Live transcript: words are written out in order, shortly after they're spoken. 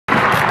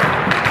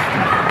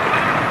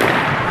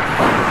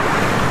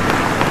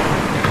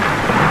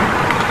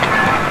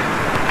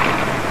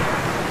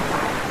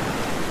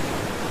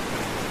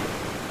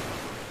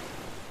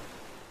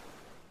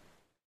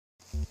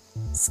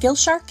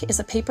Skillshark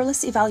is a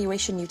paperless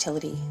evaluation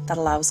utility that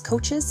allows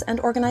coaches and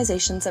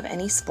organizations of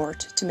any sport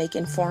to make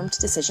informed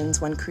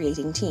decisions when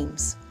creating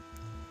teams.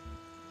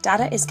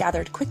 Data is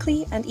gathered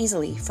quickly and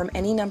easily from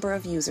any number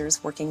of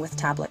users working with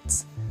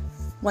tablets.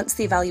 Once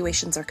the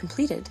evaluations are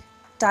completed,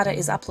 data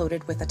is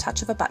uploaded with a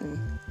touch of a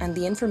button, and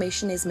the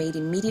information is made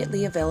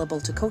immediately available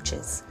to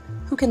coaches,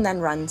 who can then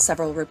run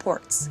several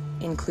reports,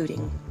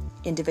 including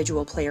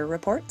individual player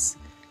reports,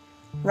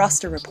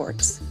 roster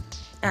reports,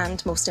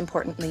 and, most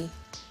importantly,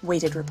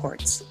 weighted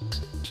reports.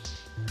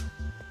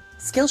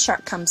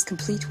 Skillshark comes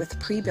complete with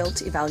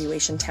pre-built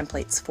evaluation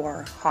templates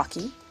for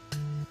hockey,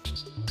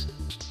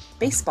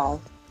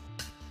 baseball,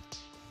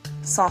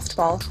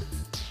 softball,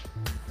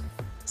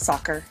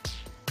 soccer,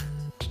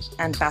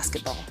 and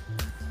basketball.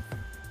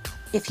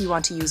 If you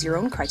want to use your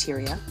own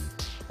criteria,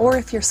 or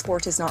if your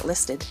sport is not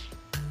listed,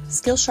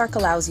 Skillshark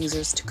allows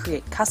users to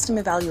create custom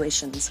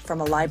evaluations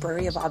from a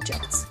library of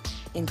objects,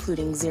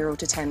 including 0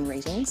 to 10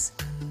 ratings,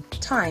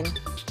 time,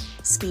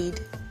 speed,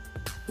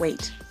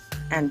 weight,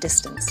 and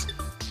distance.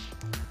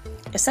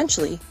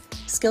 Essentially,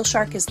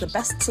 Skillshark is the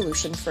best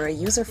solution for a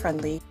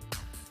user-friendly,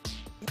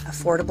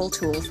 affordable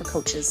tool for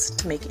coaches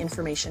to make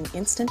information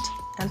instant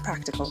and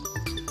practical.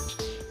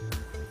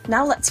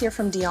 Now let's hear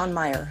from Dion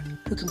Meyer,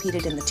 who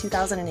competed in the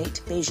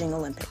 2008 Beijing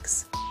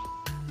Olympics.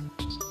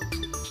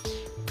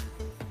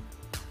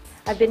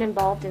 I've been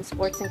involved in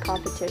sports and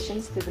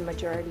competitions through the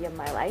majority of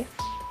my life.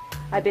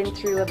 I've been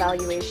through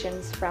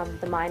evaluations from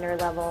the minor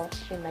level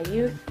in my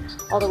youth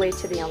all the way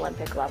to the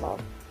Olympic level.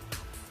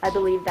 I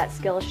believe that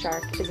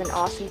Skillshark is an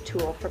awesome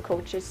tool for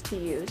coaches to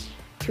use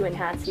to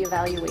enhance the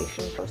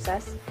evaluation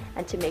process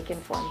and to make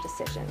informed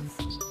decisions.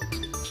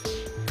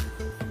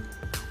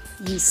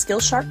 Use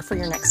Skillshark for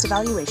your next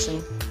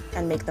evaluation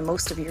and make the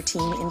most of your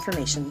team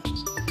information.